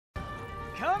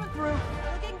coming through.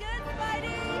 Looking good,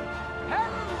 Spidey!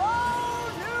 Hello,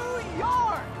 New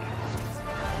York!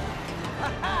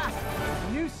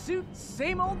 Haha! New suit,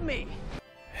 same old me.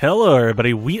 Hello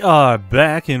everybody, we are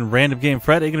back in Random Game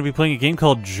Friday, going to be playing a game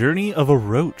called Journey of a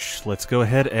Roach. Let's go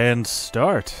ahead and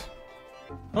start.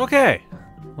 Okay,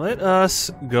 let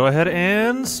us go ahead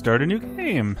and start a new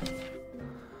game.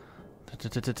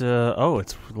 Oh,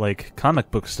 it's like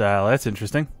comic book style, that's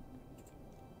interesting.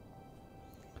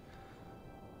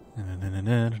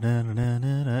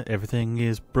 Everything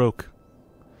is broke.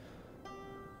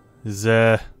 Is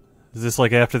this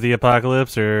like after the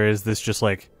apocalypse, or is this just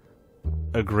like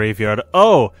a graveyard?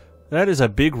 Oh, that is a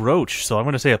big roach, so I'm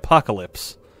going to say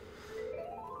apocalypse.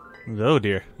 Oh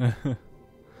dear.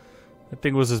 That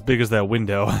thing was as big as that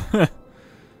window. That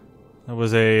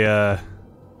was a,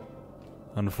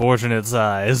 unfortunate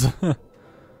size.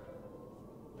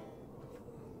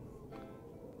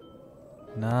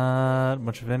 Not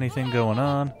much of anything going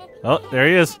on. Oh, there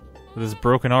he is, with his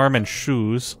broken arm and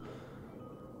shoes.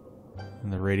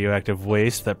 And the radioactive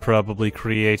waste that probably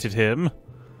created him.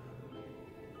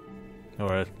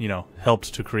 Or, you know,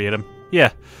 helped to create him.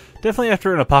 Yeah, definitely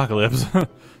after an apocalypse.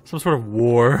 Some sort of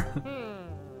war.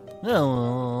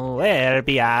 Oh, where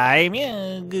be I?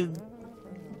 Is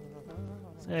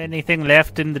there anything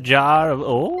left in the jar of...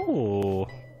 Oh,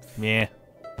 yeah.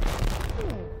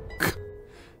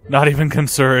 Not even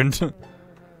concerned.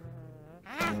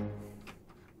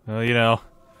 Well, you know,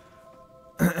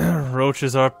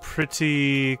 roaches are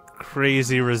pretty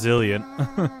crazy resilient.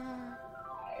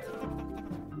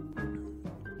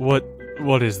 What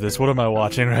is this? What am I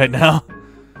watching right now?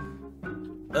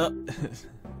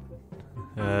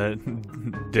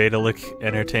 Daedalic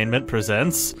Entertainment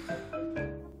presents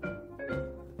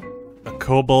a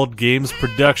Kobold Games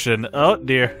production. Oh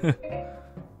dear.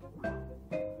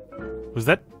 Was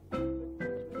that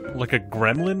like a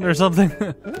gremlin or something?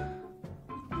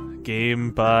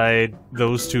 Game by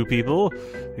those two people.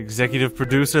 Executive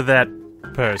producer, that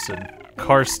person.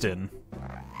 Karsten.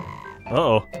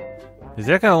 Uh-oh. Is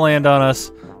that gonna land on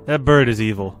us? That bird is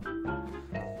evil.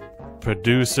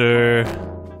 Producer...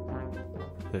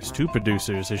 There's two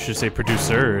producers. I should say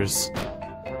producers.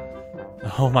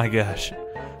 Oh my gosh.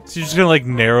 So you're just gonna like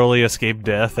narrowly escape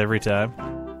death every time?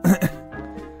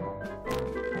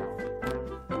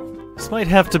 This might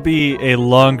have to be a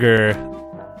longer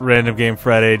Random Game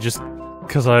Friday just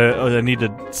because I need to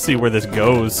see where this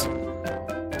goes.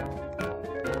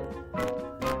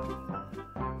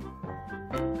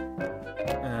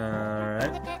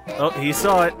 Alright. Oh, he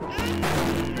saw it.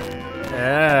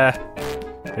 Yeah.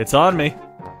 It's on me.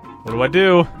 What do I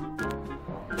do?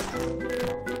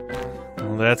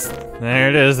 Well, there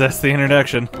it is. That's the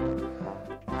introduction.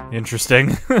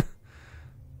 Interesting.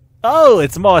 Oh,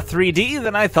 it's more 3D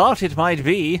than I thought it might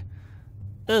be.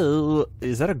 Oh,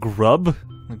 is that a grub?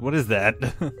 Like, what is that?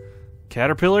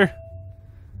 Caterpillar?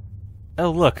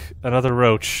 Oh, look, another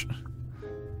roach.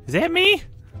 Is that me?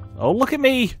 Oh, look at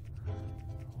me!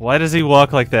 Why does he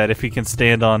walk like that if he can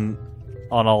stand on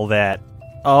all that?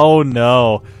 Oh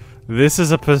no, this is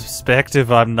a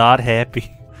perspective I'm not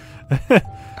happy.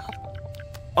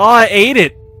 Oh, I ate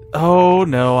it! Oh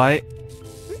no,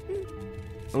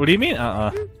 What do you mean?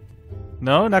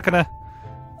 No, not gonna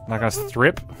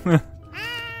strip. Oh,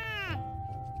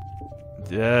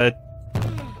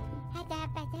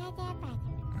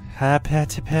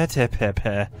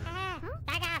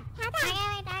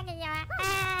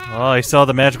 I saw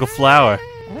the magical flower.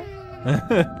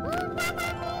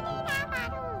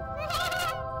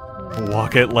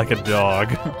 Walk it like a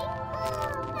dog.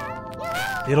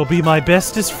 It'll be my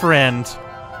bestest friend.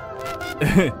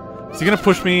 Is he gonna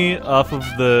push me off of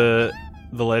the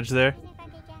ledge there?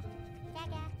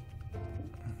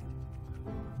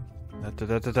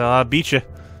 Beat you.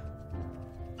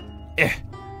 Eh.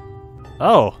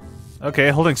 Oh, okay.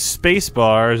 Holding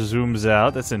spacebar zooms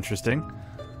out. That's interesting.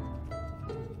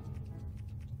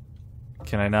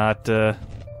 Can I not?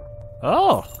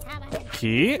 Oh,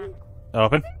 key.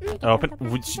 Open. Open.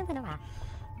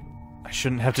 I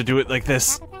shouldn't have to do it like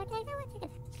this.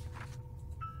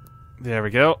 There we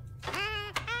go.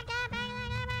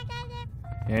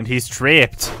 And he's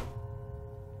trapped.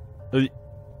 It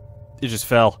just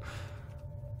fell.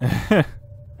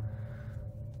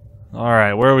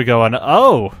 Alright, where are we going?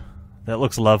 Oh! That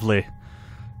looks lovely.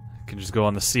 Can just go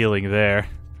on the ceiling there.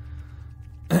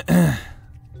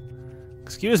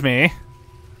 Excuse me.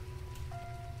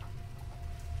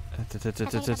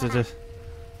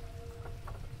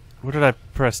 What did I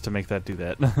press to make that do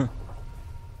that?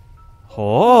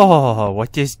 Oh,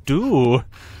 what does do?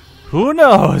 Who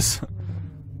knows?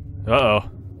 Uh-oh.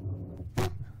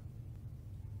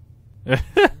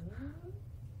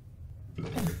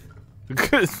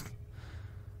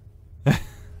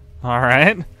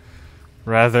 Alright.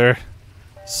 Rather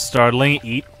startling.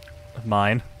 Eat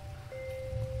mine.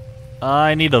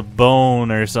 I need a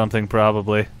bone or something,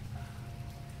 probably.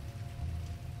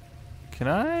 Can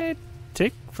I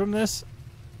take from this?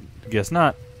 Guess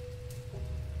not.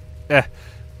 There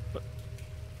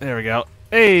we go.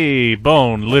 Hey,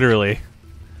 bone, literally.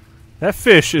 That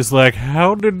fish is like,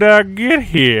 how did I get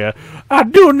here? I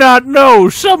do not know.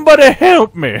 Somebody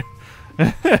help me.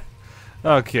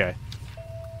 Okay.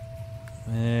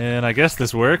 And I guess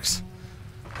this works.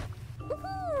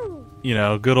 You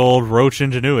know, good old Roach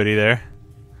ingenuity there.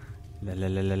 La la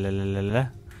la la la la la.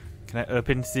 Can I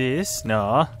open this?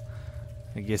 No.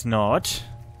 I guess not.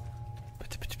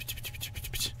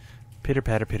 Pitter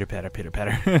patter, pitter patter, pitter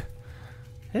patter.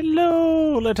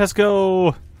 Hello, let us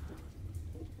go.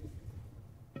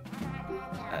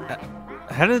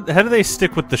 How do they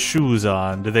stick with the shoes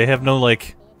on? Do they have no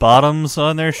like bottoms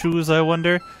on their shoes, I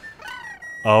wonder?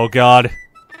 Oh god.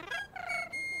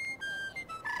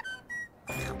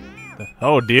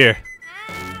 Oh dear.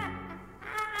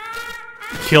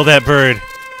 Kill that bird.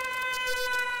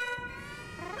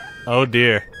 Oh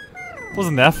dear.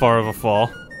 Wasn't that far of a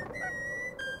fall.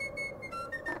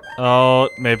 Oh,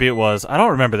 maybe it was. I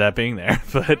don't remember that being there,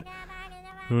 but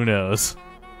who knows.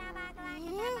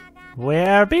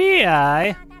 Where be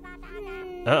I?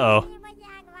 Uh-oh.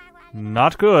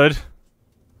 Not good.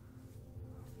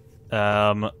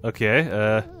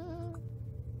 Okay,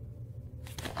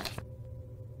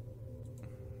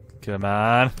 come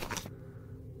on.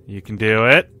 You can do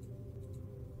it.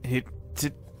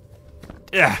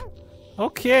 Yeah.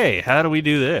 Okay, how do we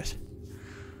do this?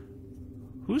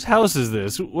 Whose house is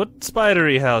this? What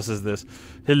spidery house is this?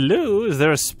 Hello, is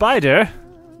there a spider?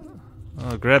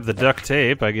 I'll grab the duct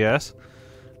tape, I guess.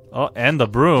 Oh, and the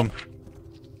broom.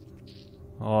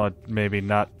 Oh, maybe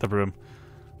not the broom.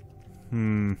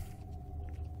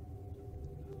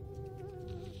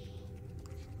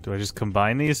 Do I just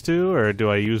combine these two, or do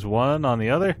I use one on the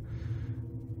other?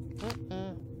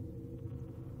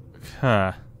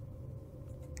 Huh.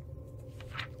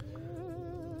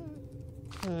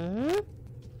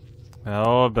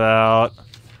 How about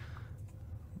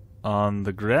on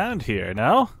the ground here?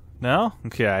 No? No?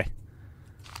 Okay.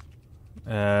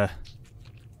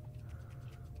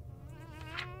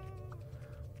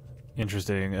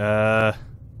 Interesting.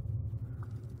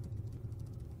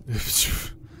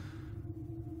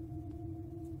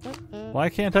 Why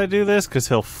can't I do this? 'Cause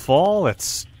he'll fall?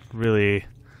 That's really...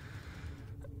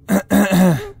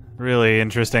 really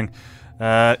interesting.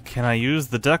 Can I use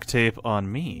the duct tape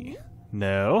on me?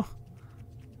 No.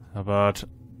 How about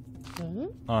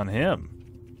on him?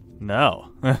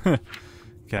 No. Can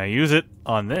I use it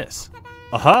on this?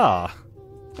 Aha!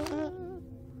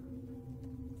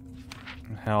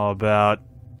 How about...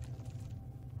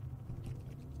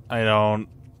 I don't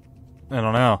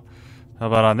know. How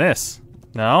about on this?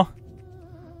 No?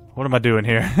 What am I doing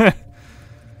here?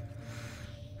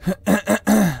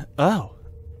 Oh.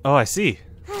 Oh, I see.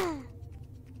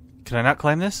 Can I not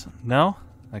climb this? No?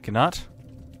 I cannot?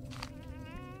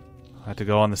 I have to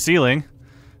go on the ceiling.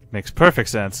 Makes perfect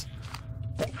sense.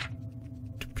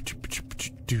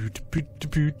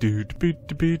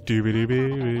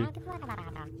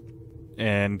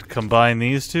 And combine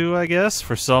these two, I guess,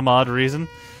 for some odd reason.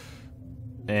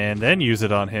 And then use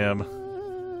it on him.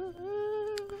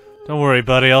 Don't worry,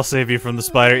 buddy, I'll save you from the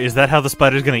spider. Is that how the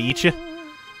spider's gonna eat you?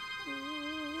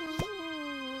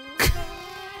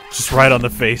 Just right on the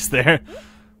face there.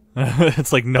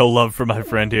 It's like no love for my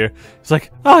friend here. It's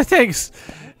like, oh, thanks.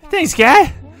 Thanks,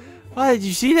 guy. Oh, did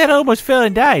you see that? I almost fell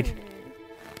and died.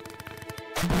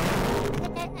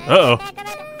 Uh-oh.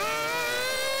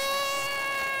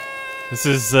 This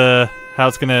is, how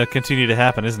it's gonna continue to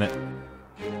happen, isn't it?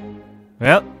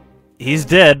 Well, he's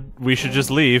dead. We should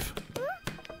just leave.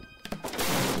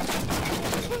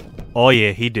 Oh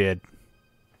yeah, he did.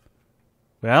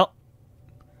 Well.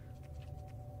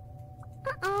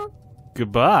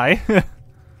 Goodbye. There's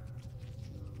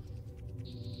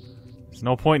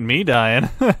no point in me dying.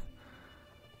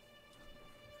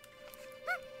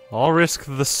 I'll risk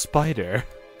the spider.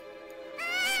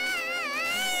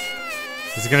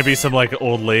 Is it gonna be some, like,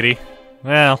 old lady?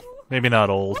 Well, maybe not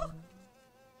old.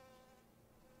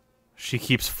 She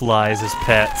keeps flies as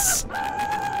pets.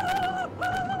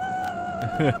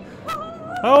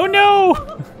 Oh no!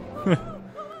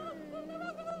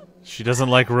 She doesn't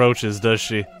like roaches, does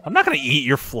she? I'm not gonna eat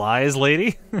your flies,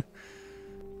 lady.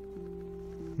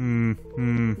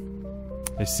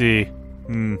 I see.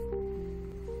 So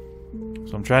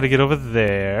I'm trying to get over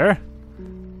there.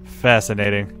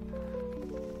 Fascinating.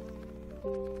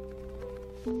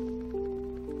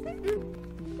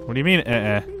 What do you mean,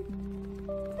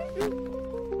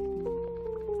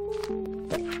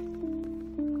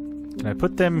 Can I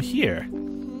put them here?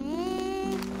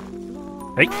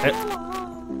 Hey,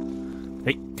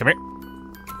 hey, come here.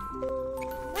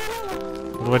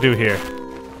 What do I do here?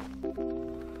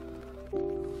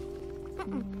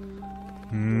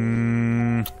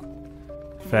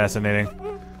 Fascinating.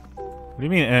 What do you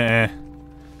mean,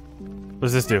 What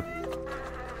does this do?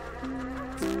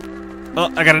 Oh,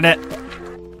 I got a net.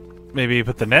 Maybe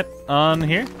put the net on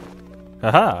here?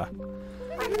 Haha.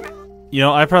 You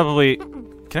know, I probably...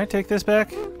 Can I take this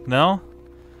back? No?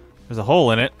 There's a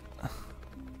hole in it.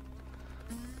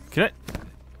 Can I...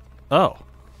 Oh.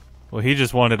 Well, he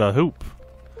just wanted a hoop.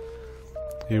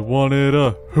 He wanted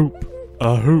a hoop.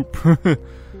 A hoop.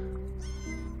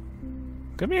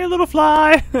 Come here, little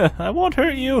fly. I won't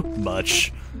hurt you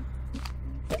much.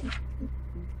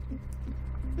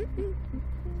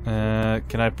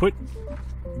 Can I put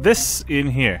this in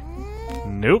here?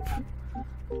 Nope.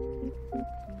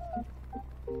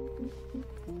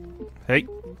 Hey,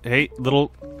 hey, little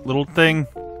thing.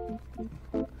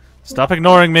 Stop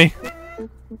ignoring me.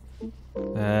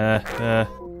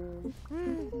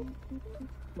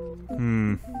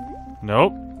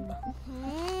 Nope.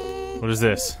 What is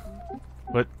this?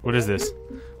 What is this?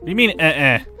 What do you mean,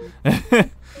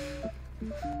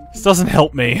 This doesn't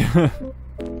help me.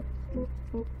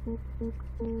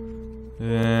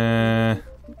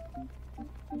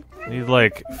 Need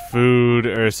like food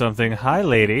or something. Hi,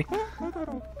 lady.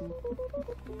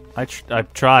 I'm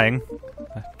trying.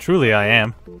 Truly, I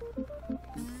am.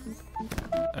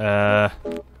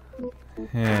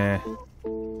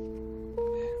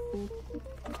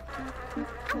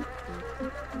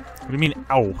 What do you mean,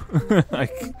 ow? I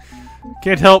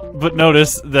can't help but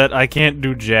notice that I can't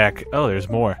do jack. Oh, there's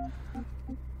more.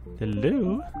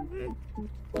 Hello?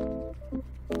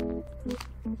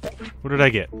 What did I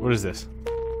get? What is this?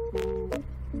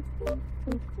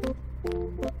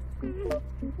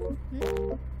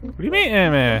 What do you mean,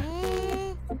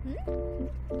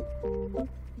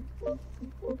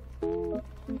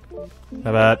 How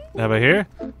about here?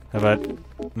 How about,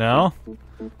 no?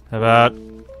 How about,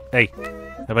 hey,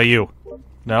 how about you?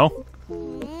 No?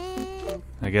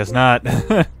 I guess not.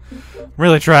 I'm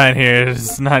really trying here,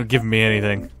 it's not giving me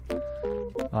anything.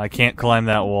 I can't climb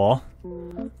that wall.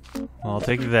 I'll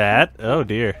take that. Oh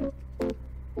dear.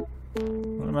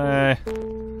 What am I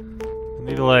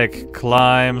need to like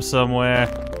climb somewhere.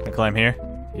 Can I climb here?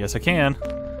 Yes I can.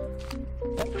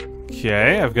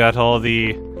 Okay, I've got all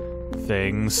the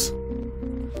things.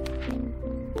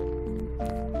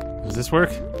 Does this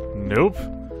work? Nope.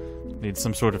 Need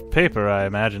some sort of paper, I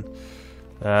imagine.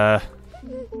 Can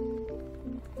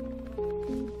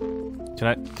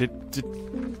I...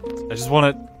 I just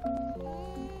want to...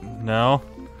 No.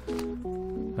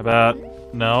 About...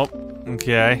 Nope.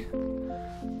 Okay.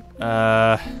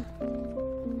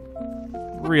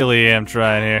 Really am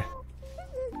trying here.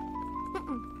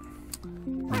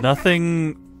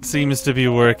 Nothing seems to be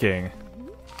working.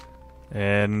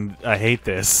 And I hate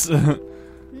this.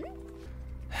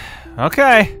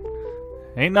 Okay.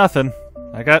 Ain't nothing.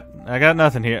 I got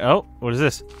nothing here. Oh, what is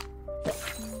this?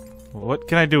 What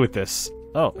can I do with this?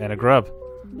 Oh, and a grub.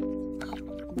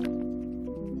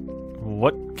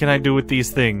 What can I do with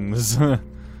these things?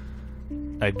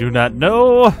 I do not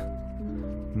know.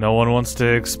 No one wants to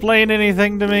explain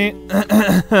anything to me.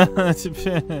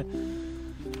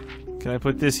 Can I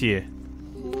put this here?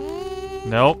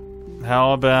 Nope.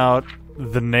 How about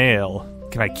the nail?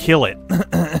 Can I kill it?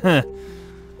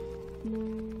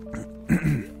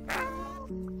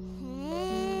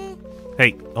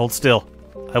 Hey, hold still.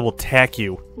 I will tack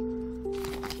you.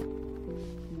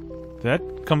 Did that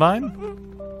combine?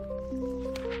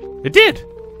 It did!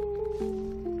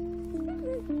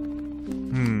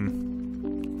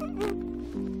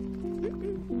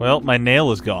 Well, my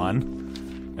nail is gone.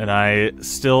 And I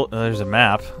still... there's a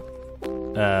map.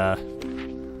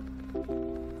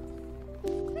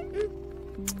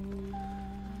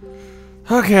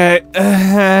 Okay.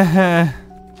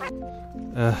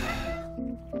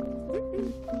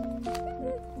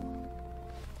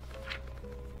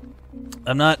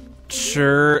 I'm not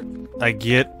sure I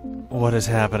get what is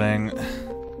happening.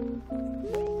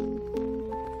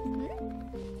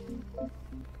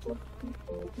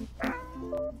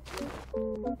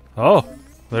 Oh,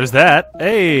 there's that.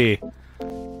 Hey!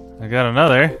 I got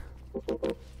another.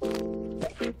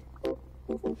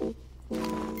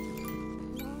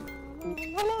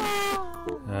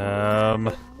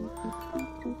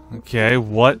 Okay,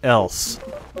 what else?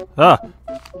 Ah!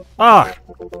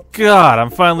 God,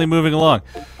 I'm finally moving along.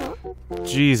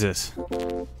 Jesus.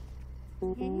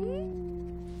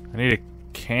 need a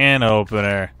can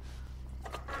opener.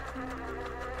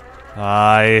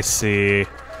 I see.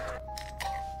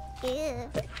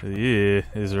 Yeah,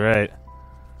 is right.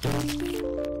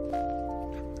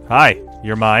 Hi,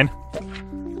 you're mine.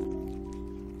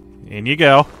 In you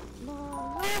go.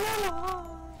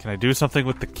 Can I do something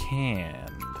with the can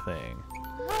thing?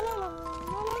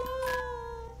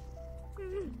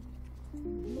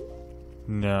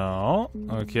 No.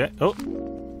 Okay. Oh.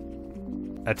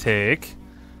 I take.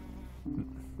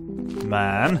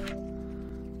 Man.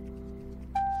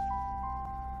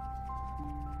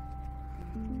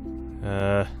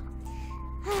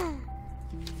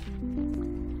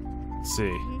 Let's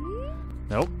see.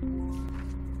 Nope.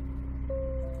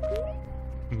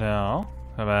 No.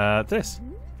 How about this?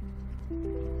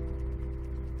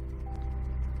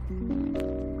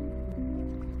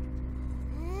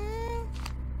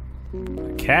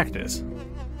 A cactus.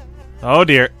 Oh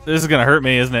dear. This is gonna hurt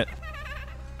me, isn't it?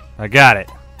 I got it.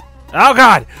 Oh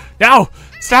god! No!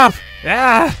 Stop!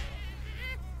 Ah!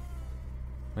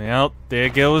 Well, there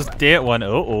goes that one.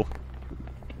 Uh-oh.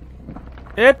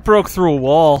 It broke through a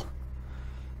wall.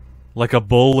 Like a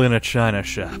bull in a china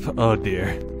shop. Oh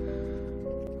dear.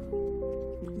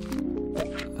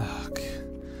 Okay.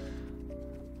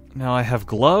 Now I have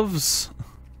gloves.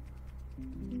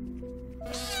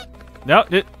 No,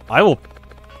 I will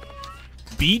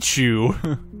beat you.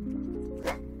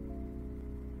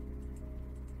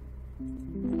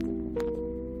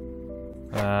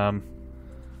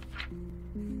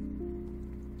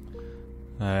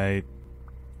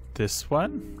 This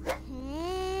one?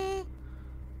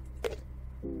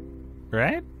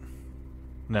 Right?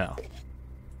 No.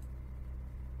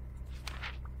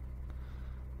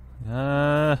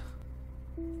 I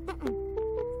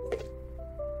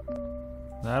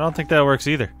don't think that works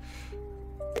either.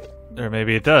 Or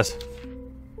maybe it does.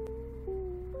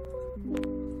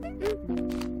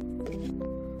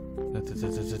 This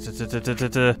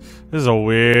is a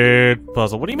weird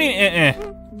puzzle. What do you mean,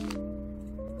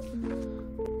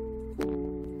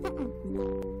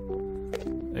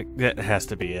 That has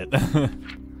to be it. That's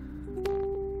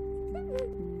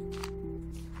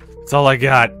all I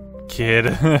got, kid.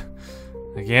 I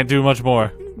can't do much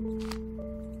more.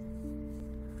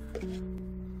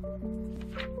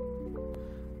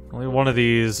 Only one of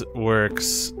these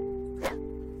works.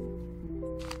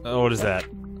 Oh, what is that?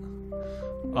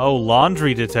 Oh,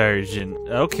 laundry detergent.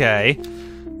 Okay.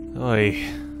 Oy.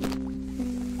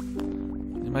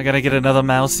 Am I gonna get another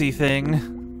mousy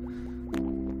thing?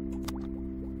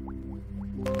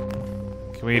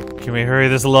 Can we hurry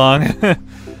this along?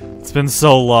 It's been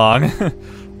so long.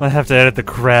 I have to edit the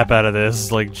crap out of this.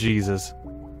 Like, Jesus.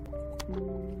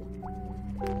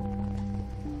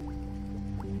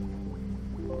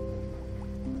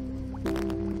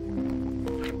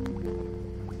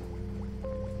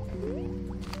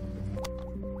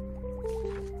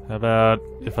 How about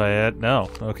if I add... No.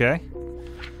 Okay.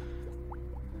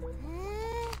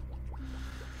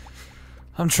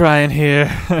 I'm trying here.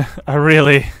 I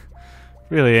really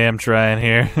am trying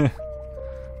here.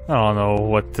 I don't know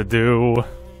what to do.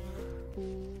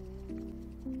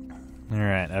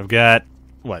 Alright, I've got,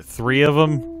 what, 3 of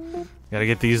them? Gotta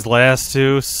get these last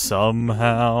 2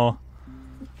 somehow.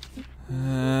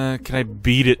 Can I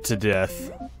beat it to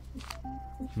death?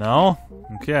 No?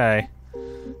 Okay.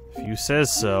 If you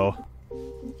says so.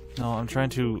 No, I'm trying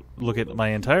to look at my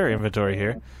entire inventory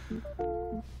here.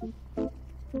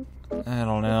 I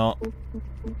don't know.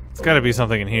 It's gotta be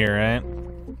something in here, right?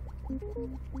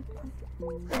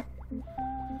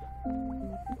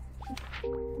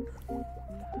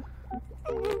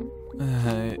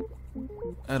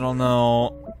 I don't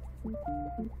know.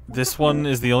 This one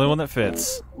is the only one that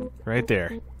fits. Right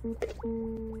there.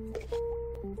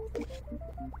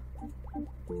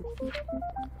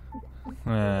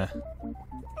 I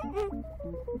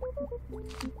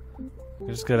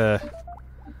just gotta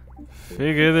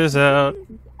figure this out.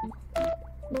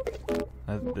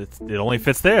 It only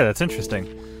fits there. That's interesting.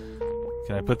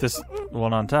 Can I put this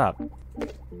one on top?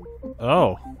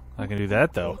 Oh, I can do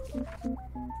that though.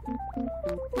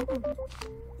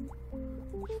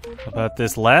 How about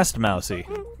this last mousy?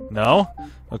 No?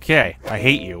 Okay, I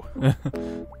hate you.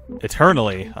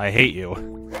 Eternally, I hate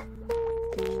you.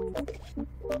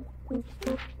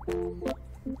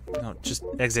 No, just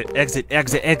exit, exit,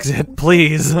 exit, exit,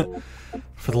 please.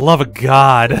 For the love of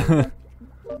God.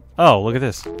 Oh, look at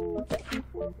this.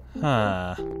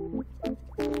 Huh.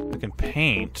 I can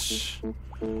paint.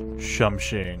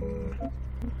 Shumshing.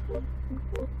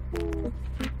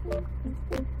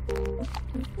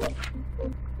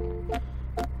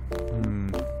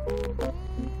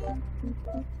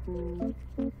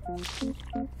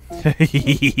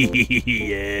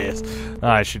 Yes.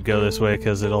 I should go this way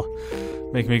because it'll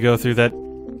make me go through that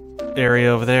area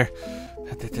over there.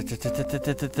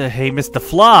 Hey, Mr.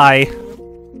 Fly!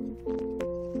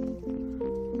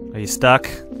 Are you stuck?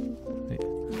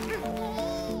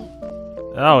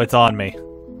 Oh, it's on me.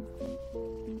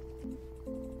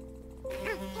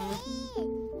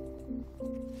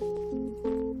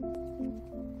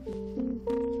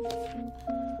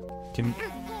 Can...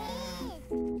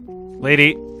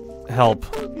 Lady, help.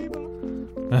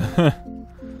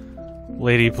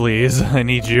 Lady, please, I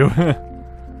need you.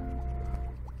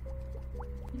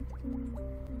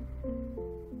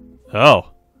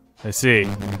 Oh, I see.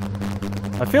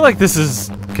 I feel like this is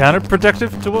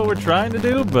counterproductive to what we're trying to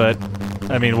do, but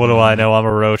I mean, what do I know? I'm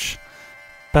a roach.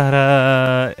 But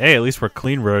hey, at least we're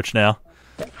clean roach now.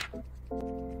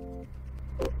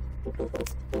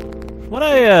 What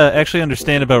I actually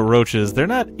understand about roaches, they're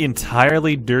not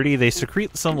entirely dirty. They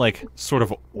secrete some, like, sort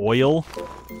of oil,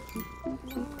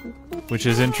 which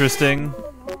is interesting.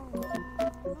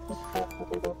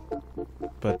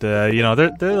 But you know,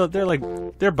 they're like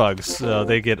they're bugs, so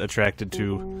they get attracted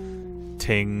to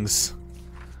things.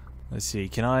 Let's see,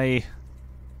 can I?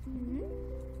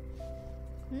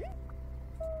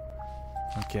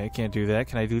 Okay, I can't do that.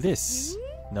 Can I do this?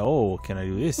 No. Can I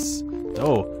do this?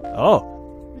 No. Oh.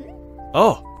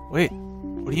 Oh, wait.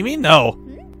 What do you mean no?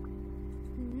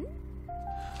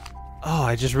 Oh,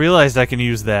 I just realized I can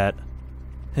use that.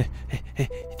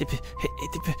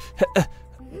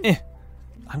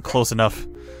 I'm close enough.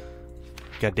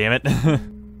 God damn it.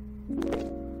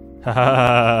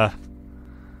 Haha.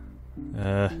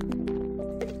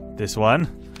 This one.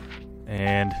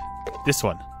 And this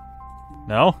one.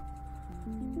 No?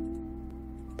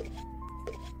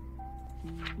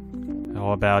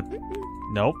 How about...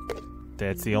 Nope.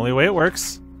 That's the only way it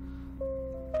works.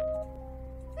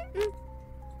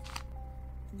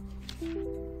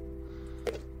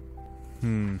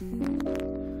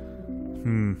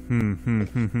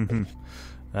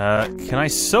 Can I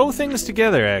sew things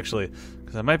together, actually?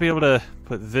 Because I might be able to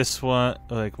put this one...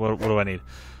 Like, what do I need?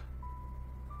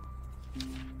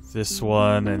 This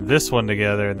one and this one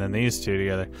together, and then these two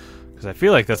together. Because I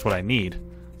feel like that's what I need.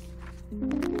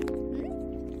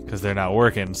 Because they're not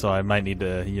working, so I might need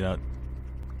to, you know...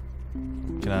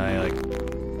 Can I,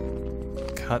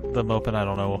 like... cut them open? I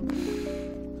don't know.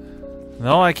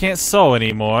 No, I can't sew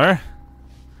anymore.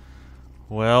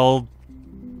 Well...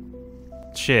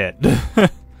 Shit.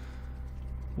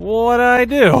 What'd I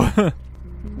do?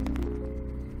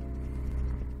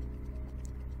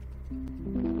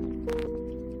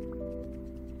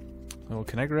 Oh,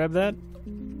 can I grab that?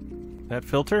 That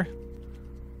filter?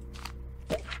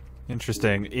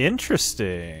 Interesting.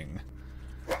 Interesting.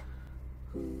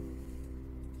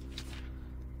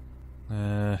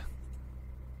 Huh.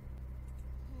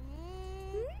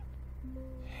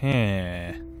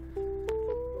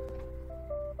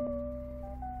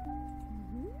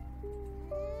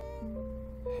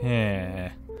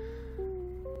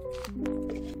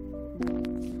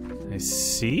 I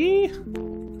see?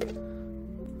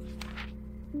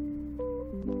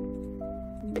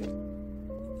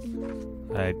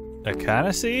 I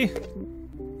kinda see?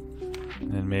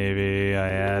 And maybe I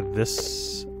add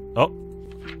this... Oh!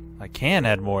 I can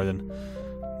add more than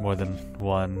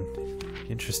one.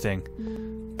 Interesting.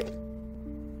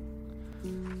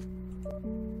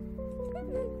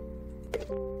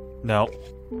 No.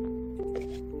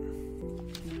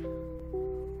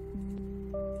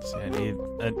 See, I need...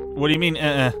 what do you mean,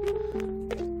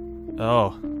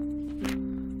 Oh.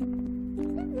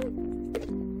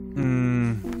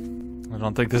 I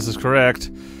don't think this is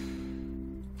correct.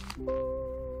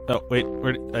 Oh, wait,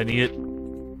 I need it.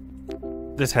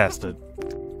 This has to...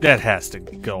 That has to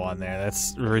go on there.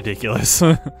 That's ridiculous.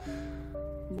 Okay,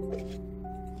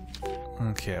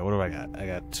 what do I got? I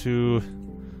got two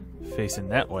facing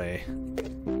that way.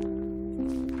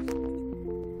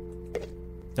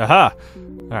 Aha!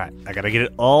 Alright, I gotta get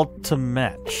it all to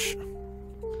match.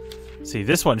 See,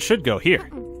 this one should go here.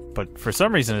 But for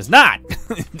some reason it's not!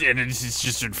 And it's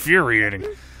just infuriating.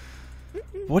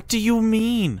 What do you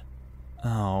mean?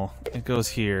 Oh, it goes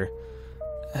here.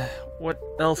 What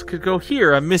else could go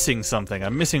here? I'm missing something.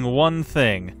 I'm missing one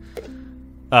thing.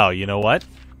 Oh, you know what?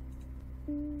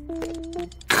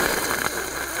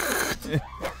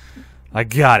 I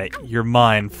got it. You're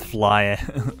mine, fly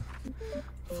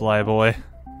boy.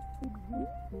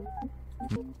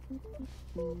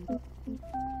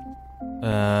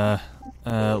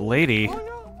 Lady.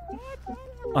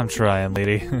 I'm trying,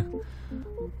 lady.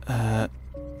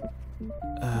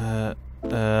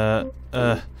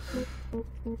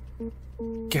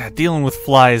 God God, dealing with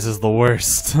flies is the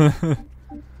worst.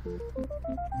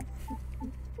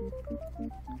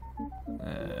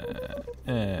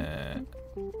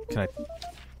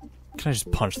 Can I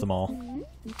just punch them all?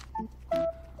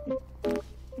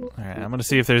 Alright, I'm gonna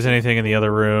see if there's anything in the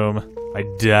other room. I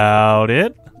doubt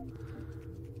it.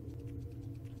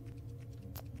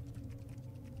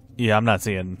 Yeah, I'm not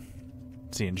seeing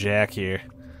Jack here.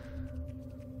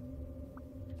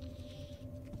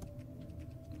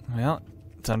 Well,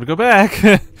 time to go back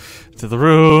to the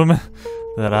room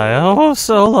that I oh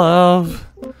so love.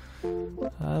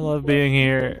 I love being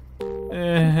here.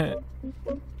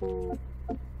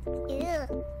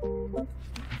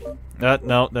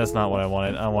 No, that's not what I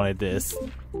wanted. I wanted this.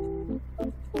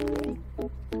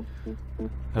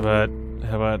 How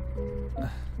about...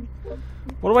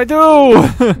 What do I do?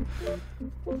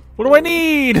 What do I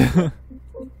need?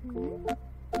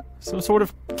 Some sort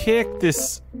of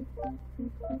cactus.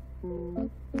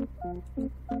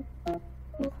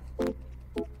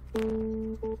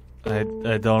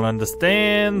 I don't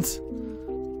understand.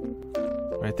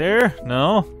 Right there?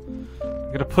 No?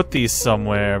 I'm gonna put these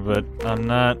somewhere, but I'm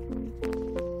not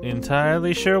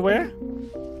entirely sure where.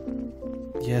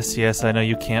 Yes, I know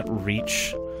you can't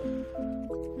reach.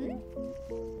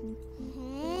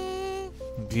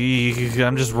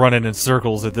 I'm just running in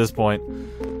circles at this point.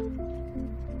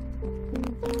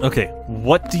 Okay,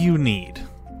 what do you need?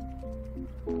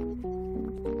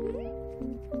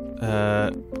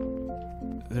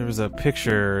 There was a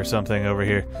picture or something over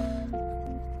here.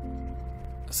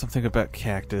 Something about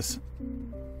cactus.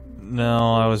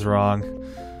 No, I was wrong.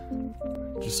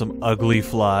 Just some ugly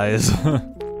flies.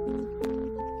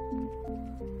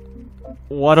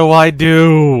 What do I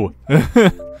do?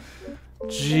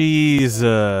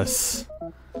 Jesus.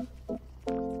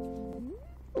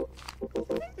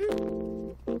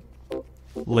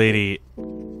 Lady,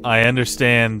 I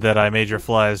understand that I made your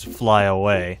flies fly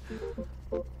away,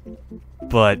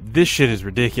 but this shit is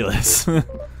ridiculous.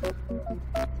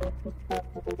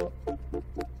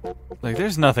 Like,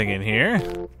 there's nothing in here.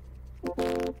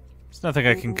 There's nothing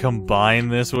I can combine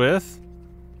this with.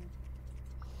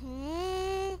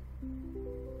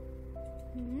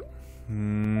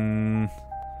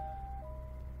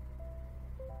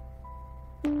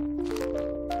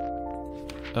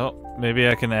 Oh, maybe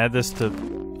I can add this to...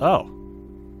 Oh.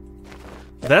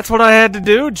 That's what I had to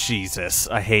do? Jesus,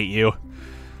 I hate you.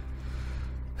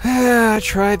 I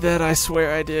tried that, I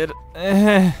swear I did.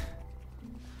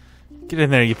 Get in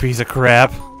there, you piece of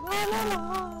crap.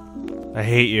 I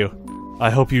hate you. I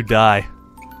hope you die.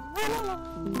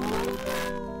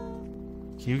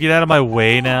 Can you get out of my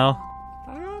way now?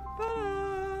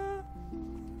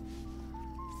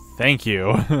 Thank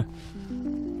you.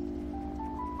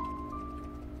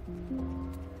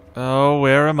 Oh,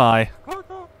 where am I?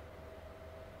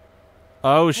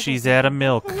 Oh, she's out of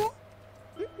milk.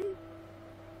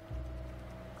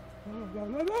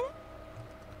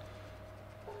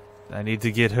 I need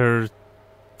to get her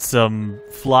some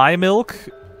fly milk.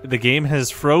 The game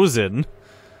has frozen.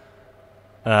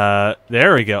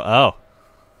 There we go. Oh.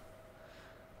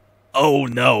 Oh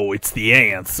no, it's the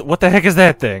ants. What the heck is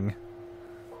that thing?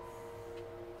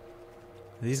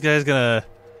 Are these guys gonna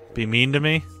be mean to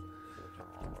me?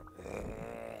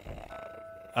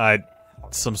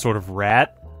 Some sort of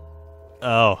rat?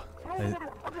 Oh.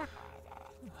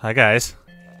 Hi, guys.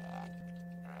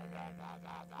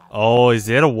 Oh, is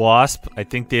it a wasp? I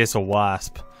think there's a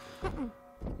wasp. Oh,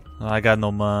 I got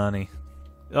no money.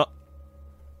 Oh.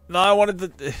 No, I wanted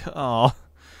the... Oh.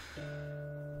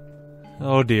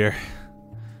 Oh, dear.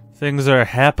 Things are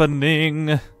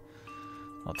happening.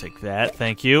 I'll take that,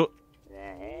 thank you.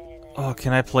 Oh,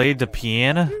 can I play the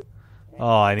piano?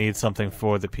 Oh, I need something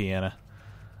for the piano.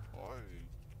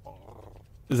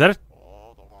 Is that a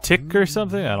tick or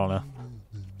something? I don't know.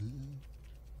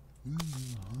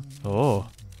 Oh.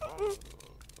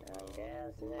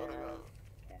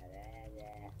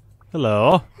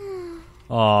 Hello.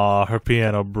 Aw, her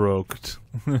piano broke.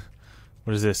 What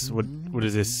is this? What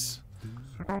is this?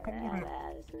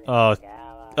 Oh,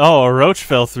 a roach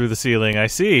fell through the ceiling. I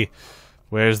see.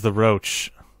 Where's the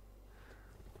roach?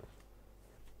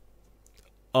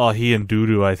 Oh, he and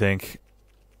Doodoo, I think.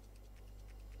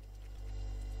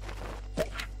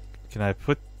 Can I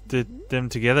put them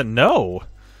together? No!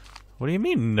 What do you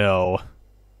mean, no?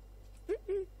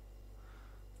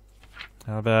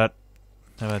 How about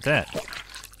that?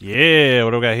 Yeah,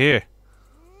 what do we got here?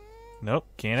 Nope,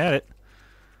 can't have it.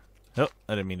 Oh,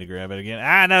 I didn't mean to grab it again.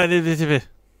 Ah, no!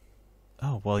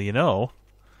 Oh, well, you know.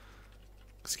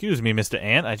 Excuse me, Mr.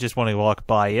 Ant, I just want to walk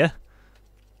by you.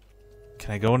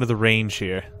 Can I go into the range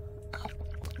here?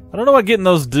 I don't know what getting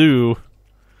those do.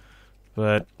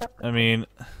 But, I mean...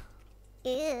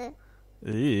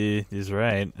 He's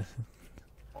right.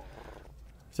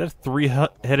 Is that a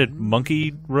three-headed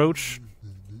monkey roach?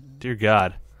 Dear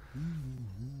God.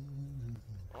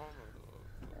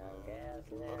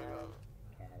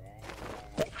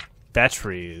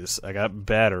 Batteries. I got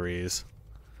batteries.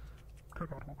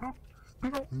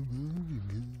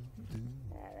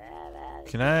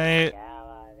 Can I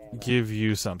give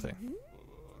you something?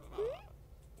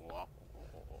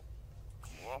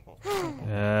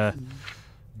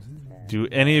 Do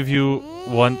any of you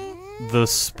want the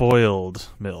spoiled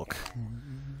milk?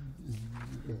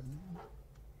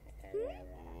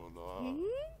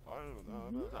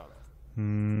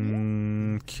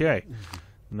 Okay.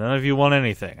 None of you want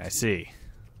anything, I see.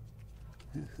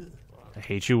 I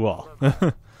hate you all.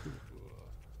 Alright,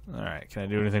 can I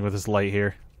do anything with this light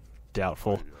here?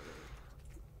 Doubtful.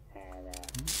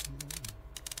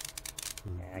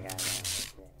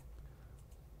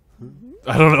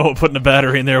 I don't know what putting a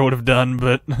battery in there would have done,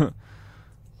 but... Well,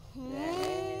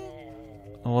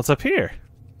 what's up here?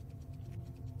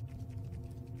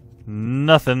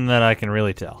 Nothing that I can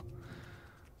really tell.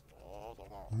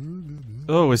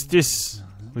 Oh, what's this?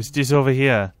 What's this over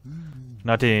here?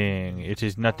 Nothing. It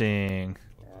is nothing.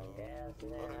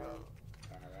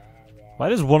 Why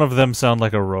does one of them sound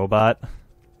like a robot?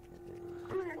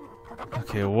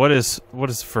 Okay, what is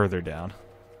further down?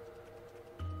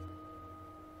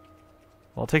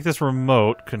 I'll take this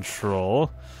remote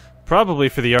control. Probably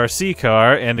for the RC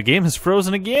car, and the game has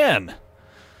frozen again!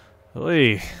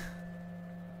 Oy.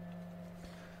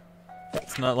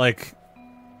 It's not like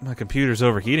my computer's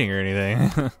overheating or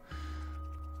anything.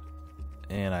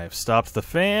 And I've stopped the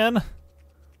fan.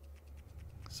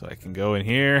 So I can go in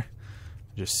here.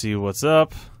 Just see what's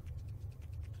up.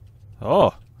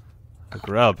 Oh! A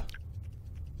grub.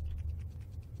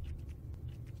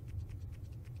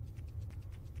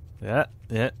 Yeah.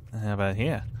 How about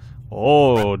here?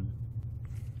 Oh!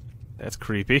 That's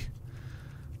creepy.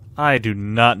 I do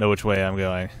not know which way I'm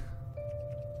going.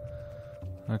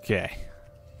 Okay.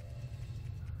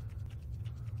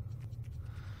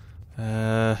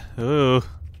 Ooh.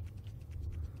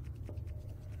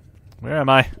 Where am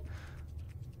I?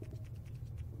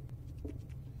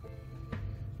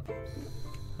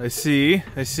 I see.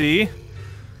 Is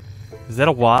that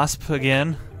a wasp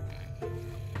again?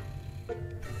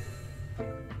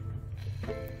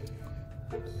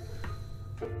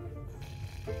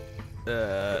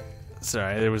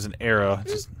 Sorry, there was an arrow.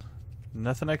 Just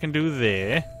nothing I can do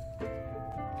there.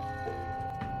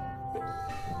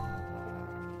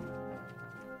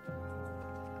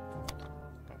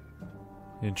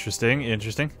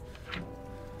 Interesting.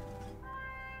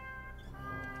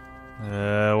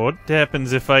 What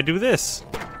happens if I do this?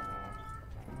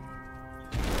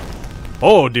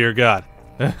 Oh, dear God.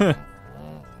 Well,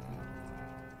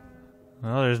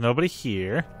 there's nobody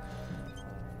here.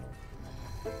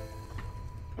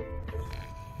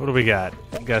 What do we got?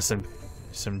 We got some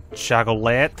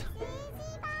chocolate.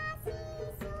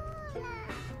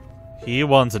 He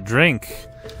wants a drink.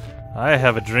 I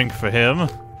have a drink for him.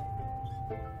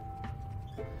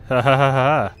 Ha ha ha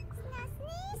ha.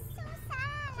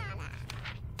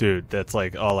 Dude, that's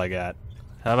like all I got.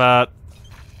 How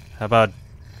about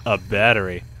a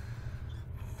battery?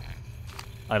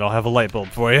 I don't have a light bulb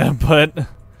for you, but how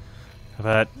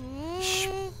about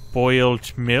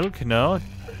spoiled milk? No.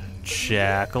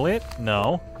 Chocolate?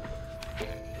 No.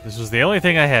 This was the only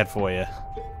thing I had for you.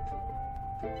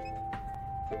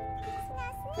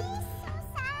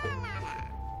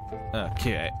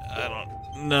 Okay, I don't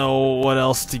know what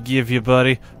else to give you,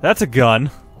 buddy. That's a gun.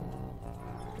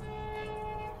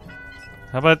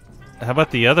 How about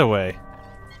the other way?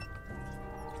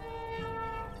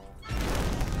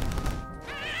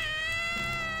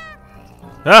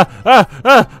 Why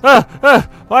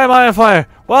am I on fire?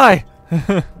 Why?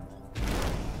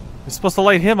 You're supposed to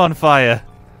light him on fire.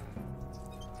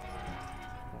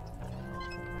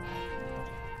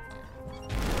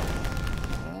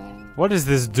 What does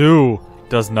this do?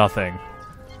 Does nothing.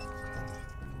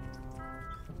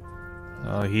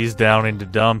 Oh, he's down into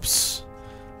dumps.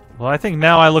 Well, I think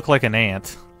now I look like an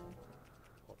ant.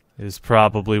 Is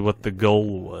probably what the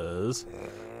goal was.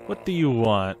 What do you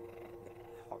want?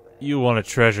 You want a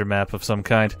treasure map of some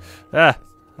kind. Ah!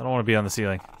 I don't want to be on the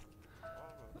ceiling.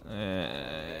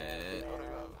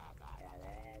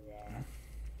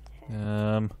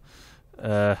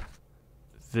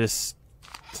 This.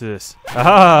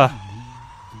 Ah!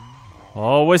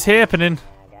 Always happening.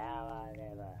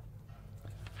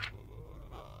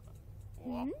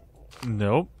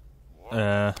 Nope.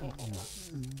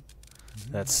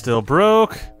 That's still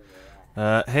broke.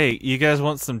 Hey, you guys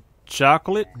want some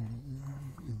chocolate?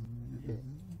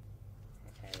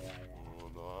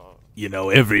 You know,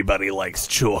 everybody likes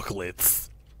chocolates.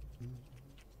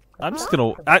 I'm just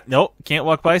gonna... nope, can't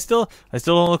walk by still? I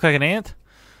still don't look like an ant?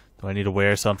 Do I need to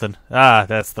wear something? Ah,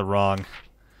 that's the wrong...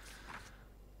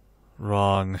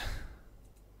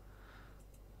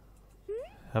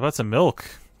 How about some milk?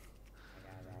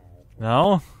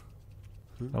 No?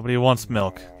 Nobody wants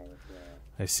milk.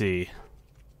 I see.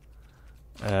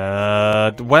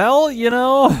 Well, you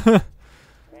know...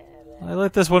 I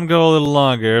let this one go a little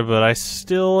longer, but I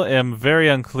still am very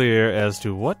unclear as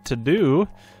to what to do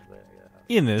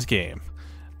in this game.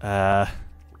 What?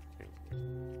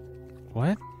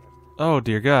 Oh,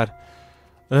 dear God.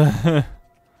 This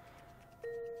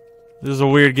is a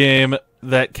weird game.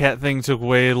 That cat thing took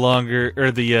way longer,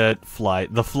 or the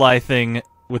fly thing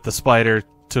with the spider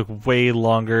took way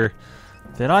longer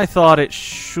than I thought it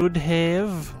should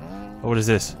have. Oh, what is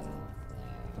this?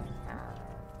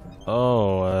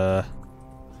 Oh,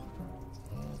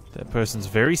 that person's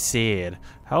very sad.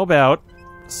 How about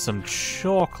some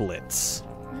chocolates?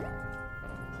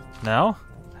 No?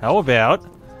 How about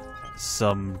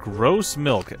some gross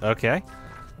milk? Okay.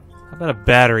 How about a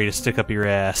battery to stick up your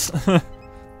ass?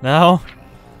 No?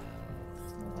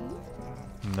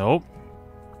 Nope.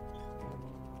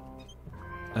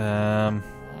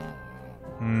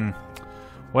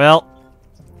 Well,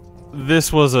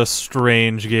 this was a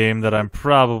strange game that I'm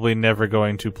probably never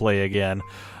going to play again.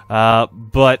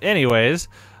 But anyways,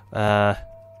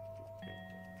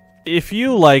 if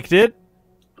you liked it,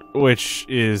 which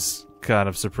is kind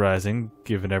of surprising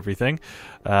given everything,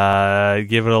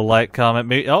 give it a like, comment,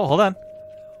 maybe... Oh, hold on.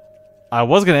 I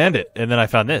was gonna end it, and then I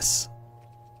found this.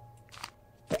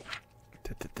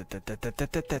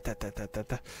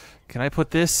 Can I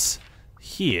put this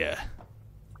here?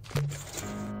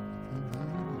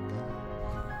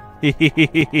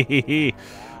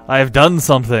 I have done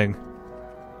something.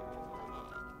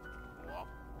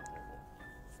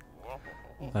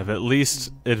 I've at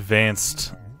least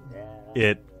advanced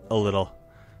it a little.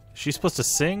 Is she supposed to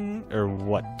sing, or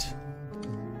what?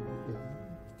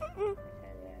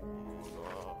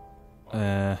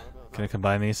 Can I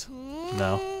combine these?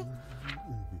 No.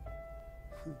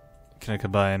 Can I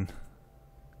combine?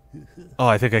 Oh,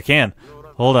 I think I can.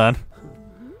 Hold on.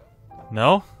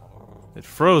 No? It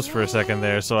froze for a second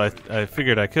there, so I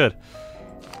figured I could.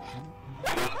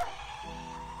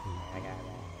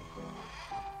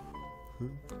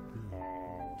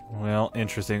 Well,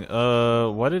 interesting.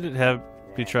 What did it have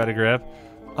me try to grab?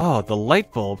 Oh, the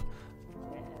light bulb.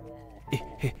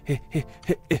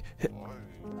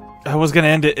 I was gonna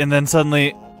end it, and then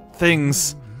suddenly,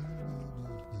 things...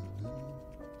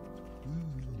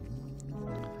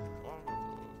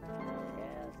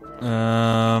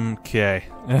 Okay.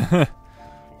 I'm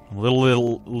a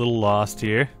little lost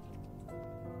here.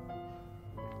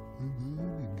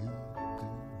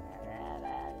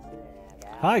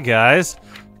 Hi, guys.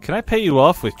 Can I pay you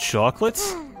off with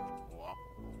chocolates?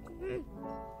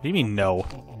 What do you mean, no?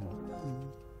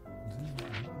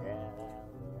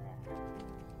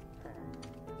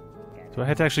 Do I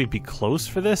have to actually be close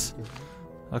for this?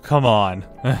 Oh, come on.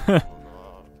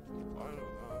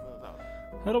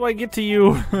 How do I get to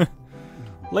you?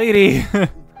 Lady!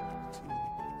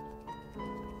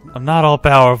 I'm not all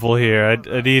powerful here.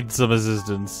 I need some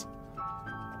assistance.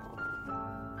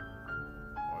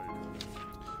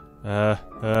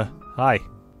 Hi.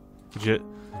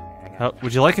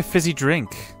 Would you like a fizzy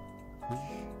drink?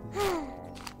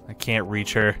 I can't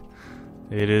reach her.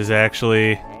 It is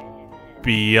actually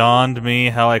beyond me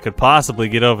how I could possibly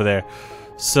get over there.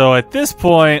 So at this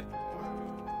point,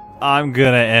 I'm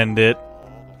gonna end it.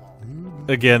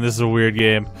 Again, this is a weird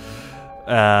game.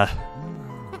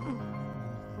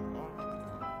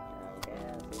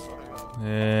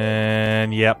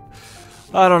 And yep.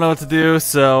 I don't know what to do,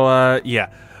 so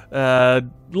yeah.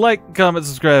 Like, comment,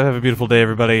 subscribe, have a beautiful day,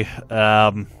 everybody.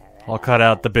 I'll cut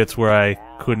out the bits where I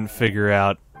couldn't figure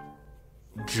out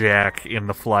Jack in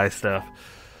the fly stuff.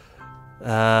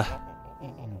 Have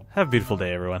a beautiful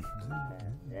day, everyone.